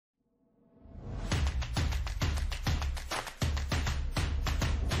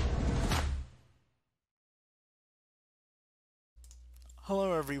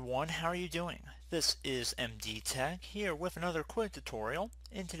Hello everyone, how are you doing? This is MD Tech here with another quick tutorial.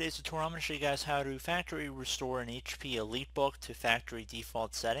 In today's tutorial I'm going to show you guys how to factory restore an HP EliteBook to factory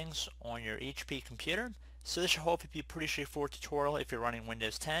default settings on your HP computer. So this should hopefully be a pretty straightforward tutorial if you're running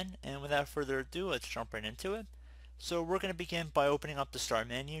Windows 10, and without further ado, let's jump right into it. So we're going to begin by opening up the start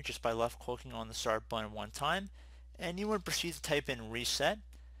menu just by left clicking on the start button one time, and you would proceed to type in reset.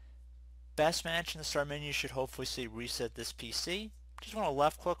 Best match in the start menu should hopefully say reset this PC. Just want to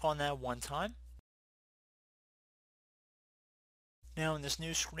left click on that one time. Now in this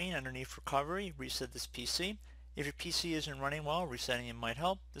new screen underneath recovery, reset this PC. If your PC isn't running well, resetting it might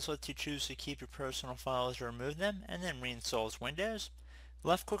help. This lets you choose to keep your personal files or remove them, and then reinstall Windows.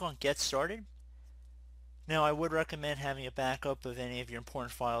 Left click on get started. Now I would recommend having a backup of any of your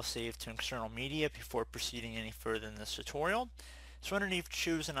important files saved to external media before proceeding any further in this tutorial. So underneath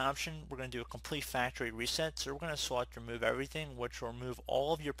choose an option, we're going to do a complete factory reset. So we're going to select remove everything, which will remove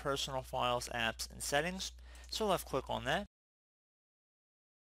all of your personal files, apps, and settings. So left click on that.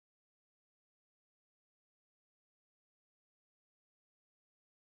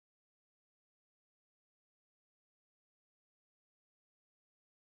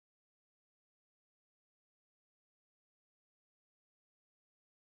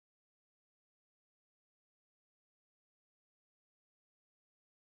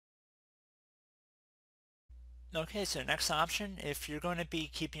 Okay, so next option, if you're going to be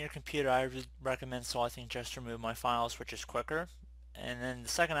keeping your computer, I would recommend selecting just remove my files, which is quicker. And then the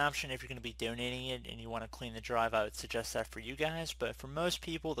second option, if you're going to be donating it and you want to clean the drive, I would suggest that for you guys. But for most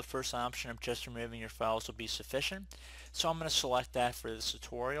people, the first option of just removing your files will be sufficient. So I'm going to select that for this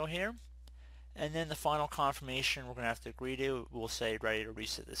tutorial here. And then the final confirmation we're going to have to agree to will say ready to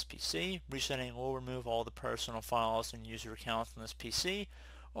reset this PC. Resetting will remove all the personal files and user accounts on this PC,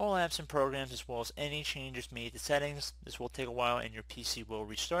 all apps and programs, as well as any changes made to settings. This will take a while and your PC will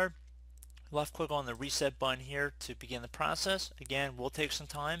restart. Left click on the reset button here to begin the process. Again, will take some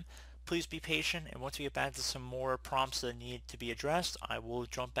time. Please be patient, and once we get back to some more prompts that need to be addressed, I will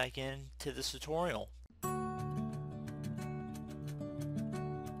jump back into this tutorial.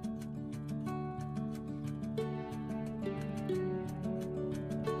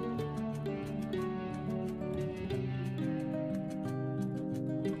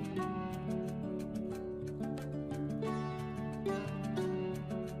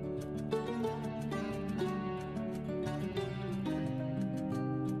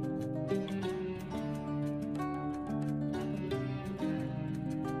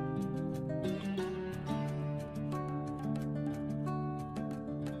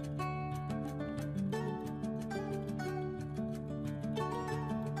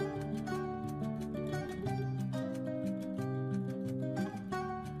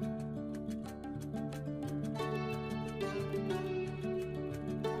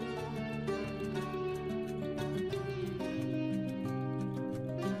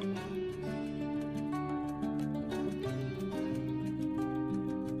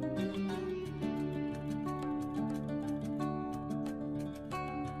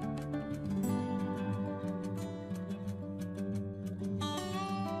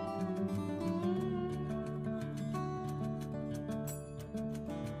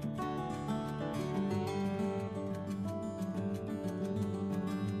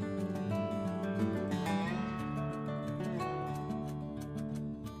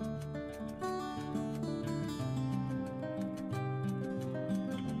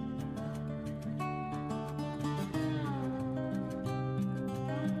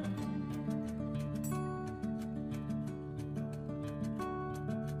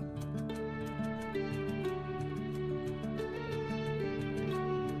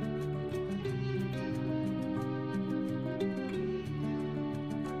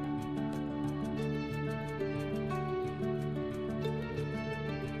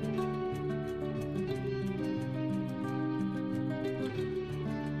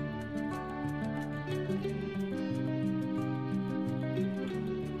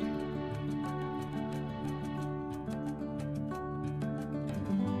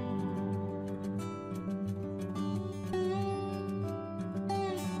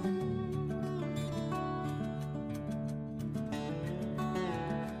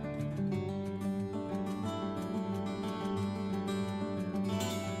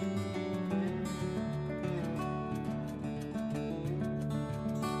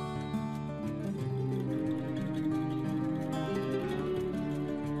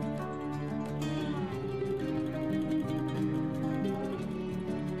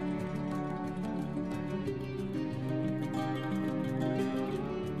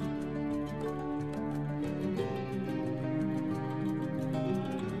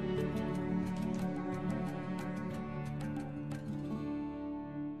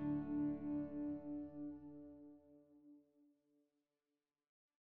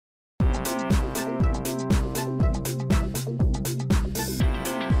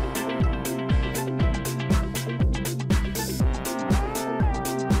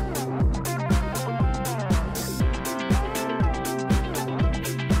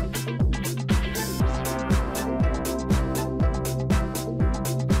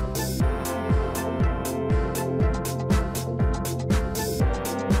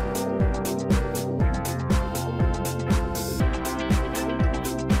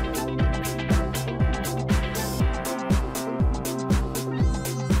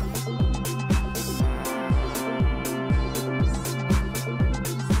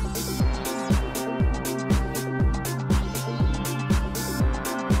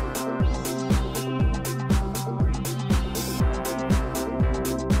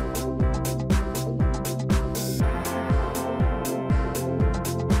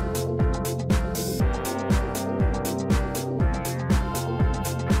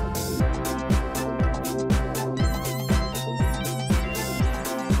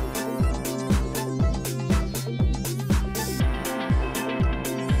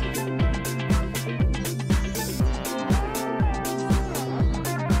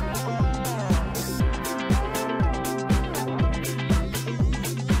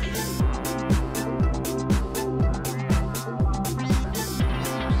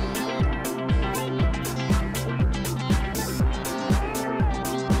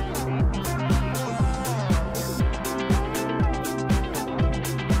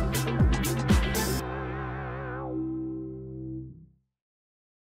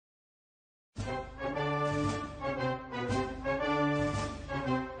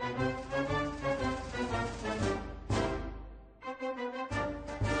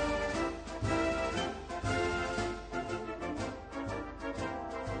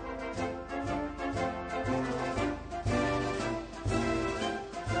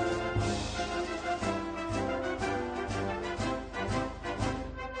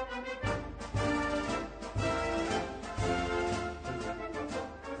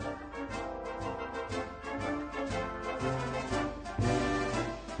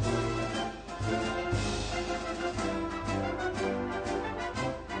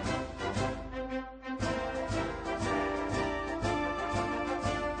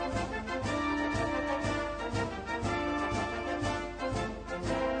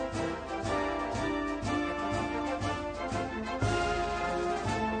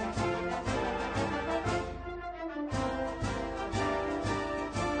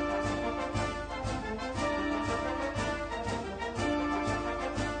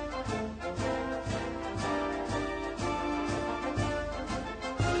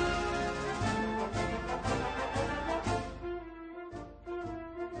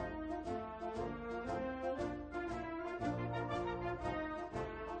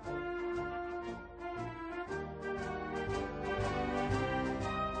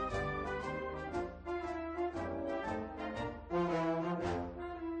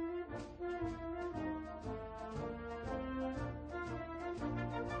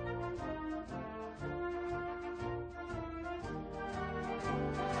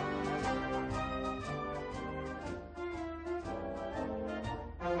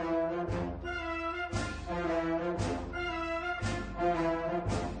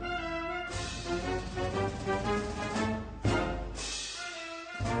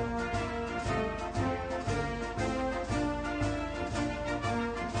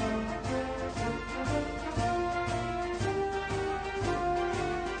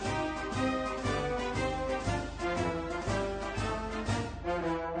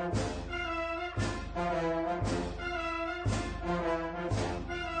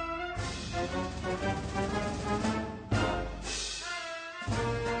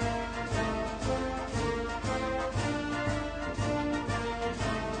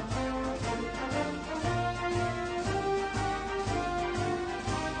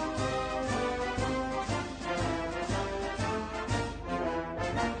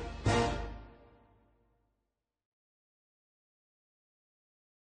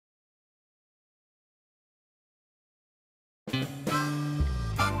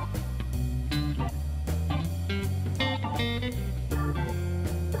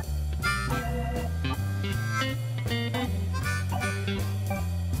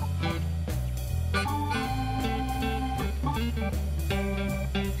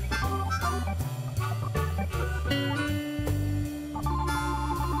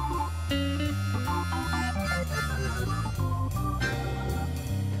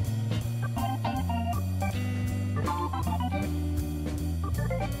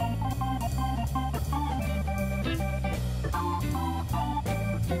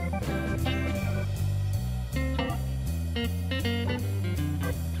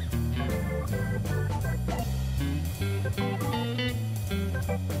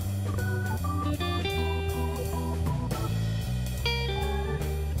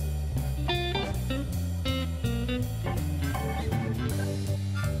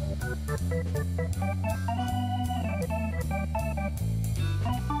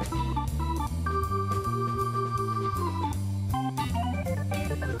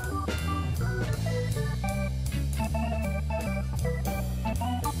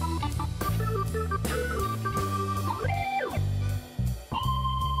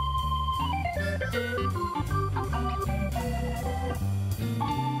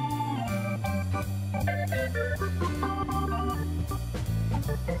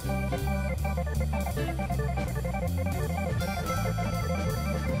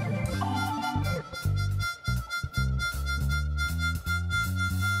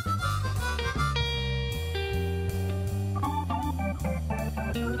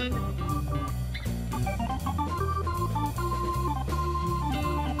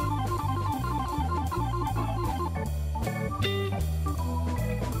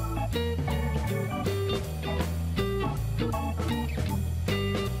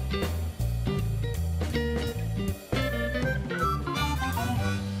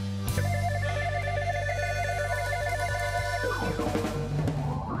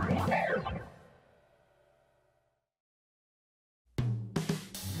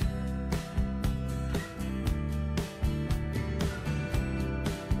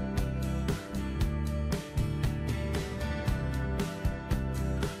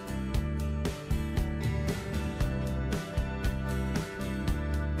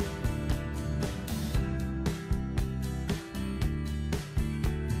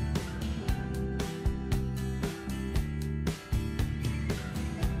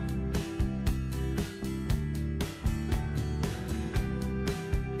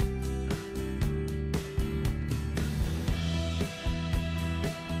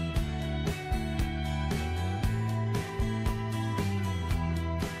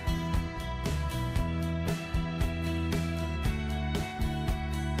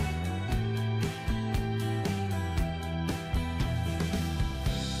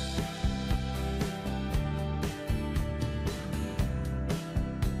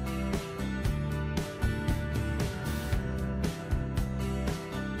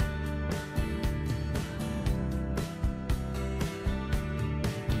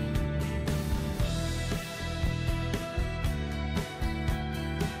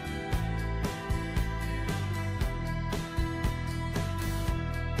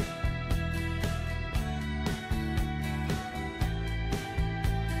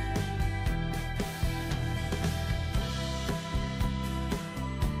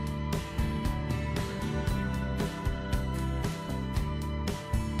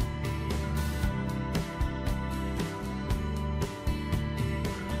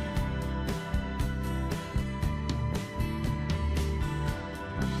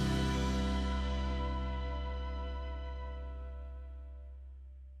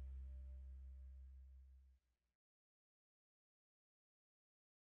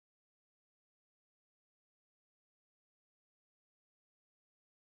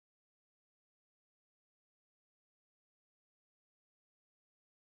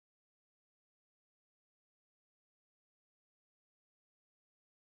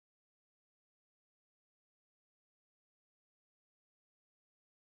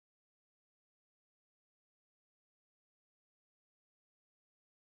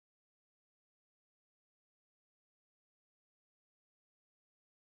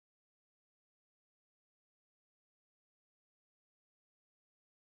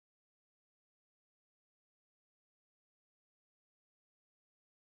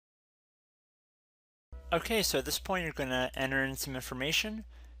 Okay, so at this point you're going to enter in some information.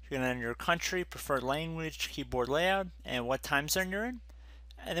 You're going to enter your country, preferred language, keyboard layout, and what time zone you're in.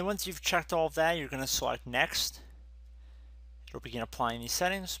 And then once you've checked all of that, you're going to select Next. It'll begin applying these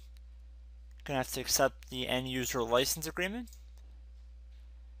settings. You're going to have to accept the end user license agreement.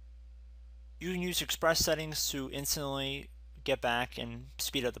 You can use Express settings to instantly get back and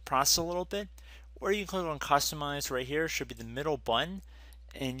speed up the process a little bit. Or you can click on Customize right here. It should be the middle button.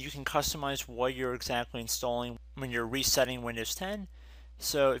 And you can customize what you're exactly installing when you're resetting Windows 10.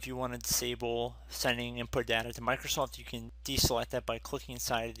 So if you want to disable sending input data to Microsoft, you can deselect that by clicking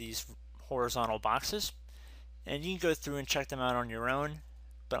inside of these horizontal boxes. And you can go through and check them out on your own,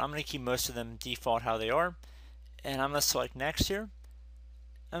 but I'm going to keep most of them default how they are. And I'm going to select Next here.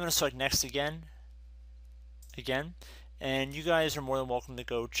 I'm going to select Next again, and you guys are more than welcome to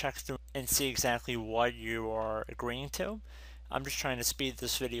go check through and see exactly what you are agreeing to. I'm just trying to speed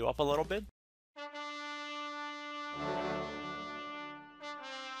this video up a little bit.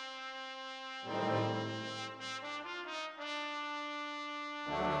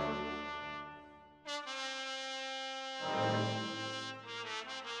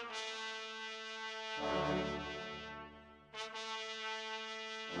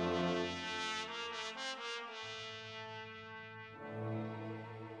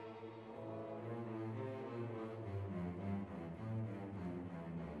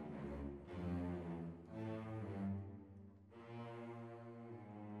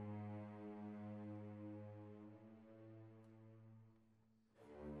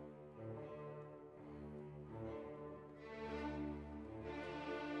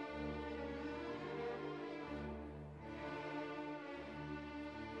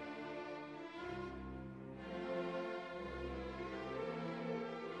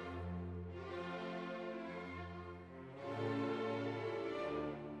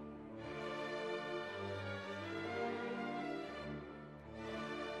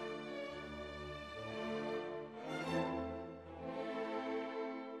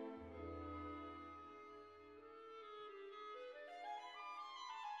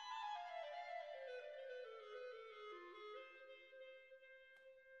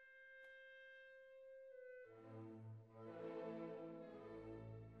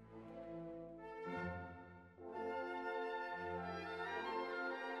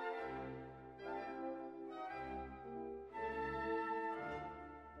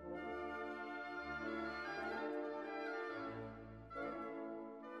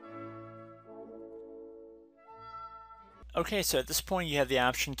 Okay, so at this point you have the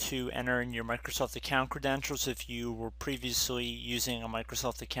option to enter in your Microsoft account credentials if you were previously using a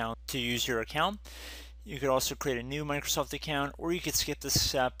Microsoft account to use your account. You could also create a new Microsoft account, or you could skip this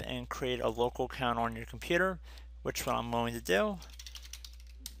step and create a local account on your computer, which what I'm going to do.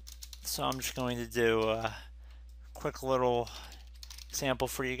 So I'm just going to do a quick little example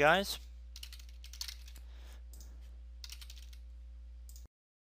for you guys.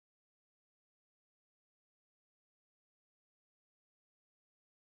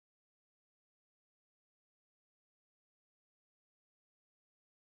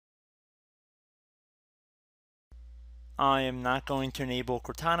 I am not going to enable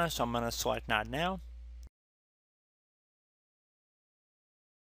Cortana, so I'm going to select not now.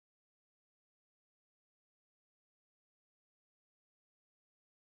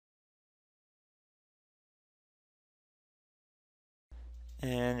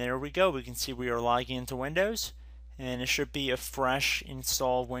 And there we go. We can see we are logging into Windows, and it should be a fresh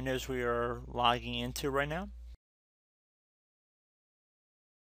install Windows we are logging into right now.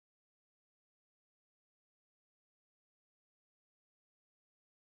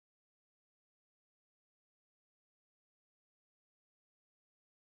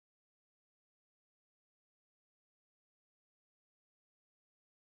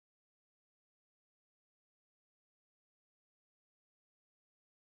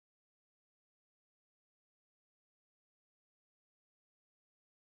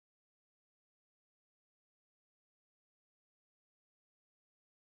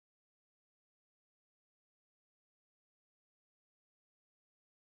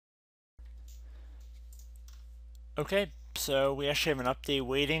 Okay, so we actually have an update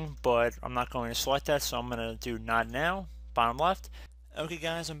waiting, but I'm not going to select that, so I'm going to do not now, bottom left. Okay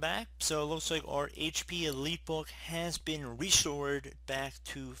guys, I'm back. So it looks like our HP EliteBook has been restored back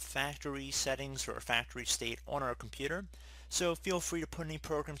to factory settings or factory state on our computer. So feel free to put any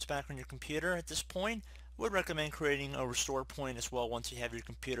programs back on your computer at this point. Would recommend creating a restore point as well once you have your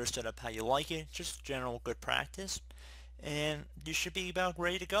computer set up how you like it. Just general good practice. And you should be about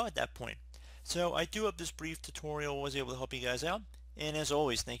ready to go at that point. So I do hope this brief tutorial was able to help you guys out. And as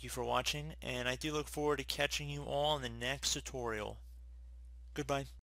always, thank you for watching, and I do look forward to catching you all in the next tutorial. Goodbye.